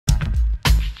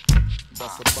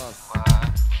bust a bus.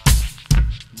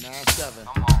 9-7.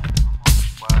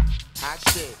 Hot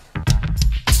shit.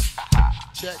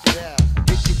 Check it out.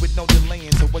 Hit you with no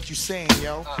delaying, so what you saying,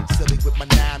 yo? Silly with my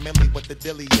 9 milli with the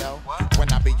dilly, yo.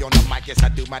 When I be on the mic, yes, I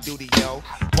do my duty, yo.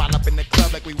 While up in the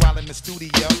club like we while in the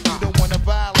studio. You don't wanna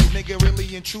violate, nigga,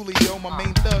 really and truly, yo. My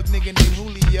main thug, nigga named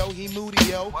Julio, he moody,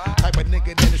 yo. Type of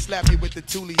nigga that'll slap you with the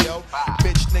tulio.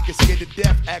 Bitch, nigga scared to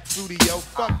death, act fruity, yo.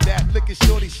 Fuck that, look at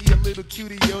shorty, she a little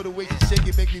cutie, yo. The way she shake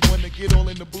it make me wanna get all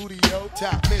in the booty, yo.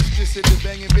 Top mistress in the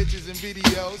banging bitches and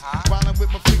videos. While I'm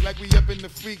with my freak like we up in the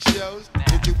freak shows.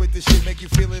 Hit you with the shit, make you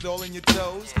feel it all in your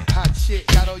toes. Hot shit,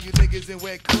 got all you niggas in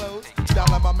wet clothes.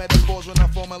 Styling my metaphors when I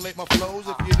formulate my flows.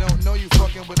 If you don't know, you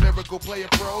fucking with lyrical player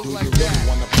pros like that. Do you really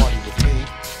wanna party with me?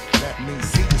 Let me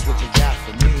see just what you got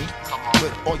for me.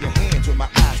 Put all your hands where my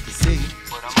eyes can see.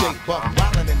 Straight buck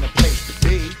wildin' in the place to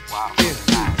be. If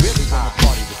you really wanna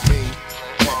party with me,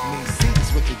 let me see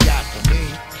just what you got for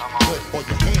me. Put all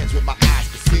your hands where my eyes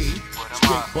can see.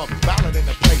 Straight buck wildin' in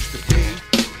the place to be.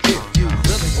 If you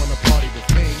really wanna party with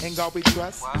me, ain't God we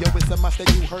trust. Yo, it's a must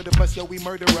that you heard of us, yo, we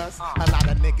murder us. A lot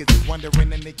of niggas is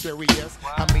wondering and they curious.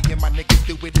 How me and my niggas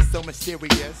do it is so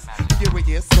mysterious.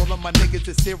 Furious, all of my niggas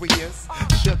is serious.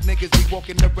 Shook niggas be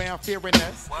walking around fearing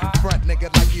us. Front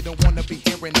nigga like you don't wanna be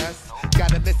hearing us.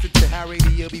 Gotta listen to how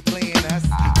radio be playing us.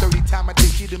 30 times I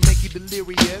take you to make you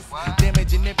delirious.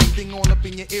 Damaging everything all up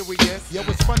in your areas. Yo,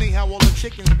 it's funny how all the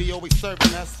chickens be always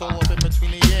serving us. All up in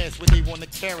between their ass where they wanna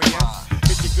carry us.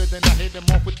 Hit you good, then I hit them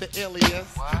off with the alias.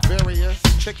 Various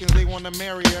chickens, they wanna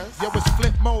marry us. Yo, it's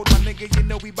flip mode, my nigga, you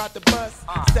know we bout to bust.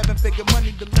 7-figure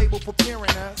money, the label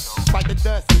preparing us. Fight the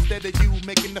dust instead of you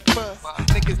making the fuss.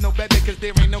 Niggas know better cause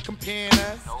there ain't no comparing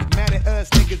us. Mad at us,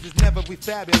 niggas is never we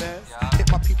fabulous.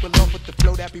 Hit my people off with the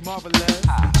flow that be marvelous.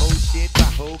 Oh shit, my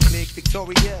whole clique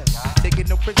victorious. Taking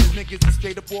no prisoners, niggas is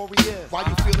straight up warriors. Why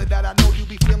you feeling that? I know you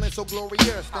be feeling so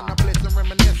glorious. Then I bless and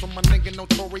reminisce on my nigga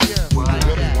notorious. Do you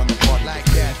really wanna party like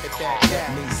with me? that?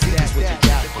 Let me see just what you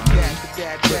got for me.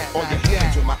 Put all your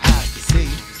hands where my eyes can see.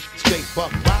 Straight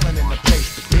buck wildin' in the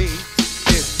place to be.